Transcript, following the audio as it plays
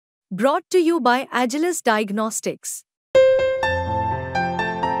Brought to you by Agilus Diagnostics.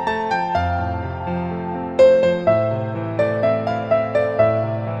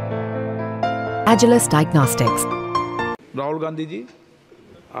 Agilus Diagnostics. Rahul Gandhi ji,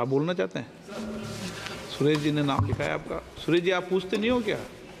 आप बोलना चाहते हैं? सुरेश जी ने नाम लिखा है आपका। सुरेश जी, आप पूछते नहीं हो क्या?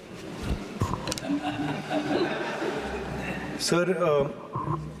 Sir,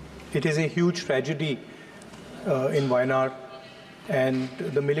 it is a huge tragedy in Wayanad, and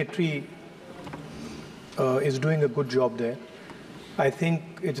the military is doing a good job there. I think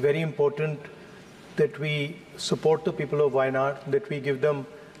it's very important that we support the people of Wayanad, that we give them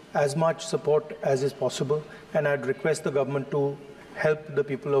as much support as is possible, and I'd request the government to help the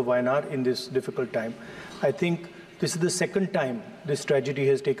people of Wayanad in this difficult time. I think this is the second time this tragedy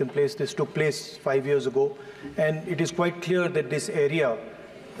has taken place. This took place 5 years ago, and it is quite clear that this area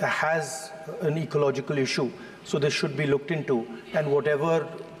has an ecological issue, so this should be looked into, and whatever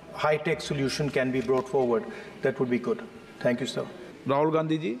high-tech solution can be brought forward, that would be good. Thank you, sir. Rahul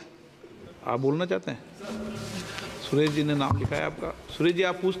Gandhi ji, आप बोलना चाहते हैं? सुरेश जी ने नाम लिखा है आपका। सुरेश जी,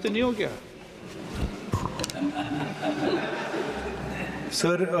 आप पूछते नहीं हो क्या?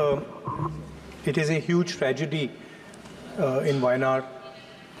 Sir, it is a huge tragedy in Wayanad,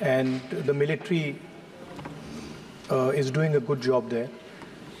 and the military is doing a good job there.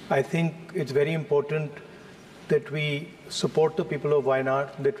 I think it's very important that we support the people of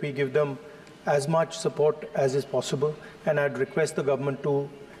Wayanad, that we give them as much support as is possible, and I'd request the government to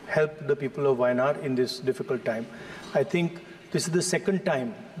help the people of Wayanad in this difficult time. I think this is the second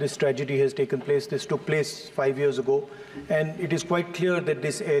time this tragedy has taken place. This took place 5 years ago, and it is quite clear that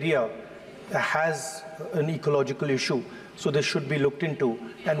this area has an ecological issue, so this should be looked into,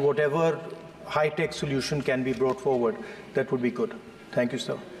 and whatever high-tech solution can be brought forward, that would be good. Thank you,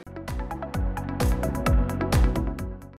 sir.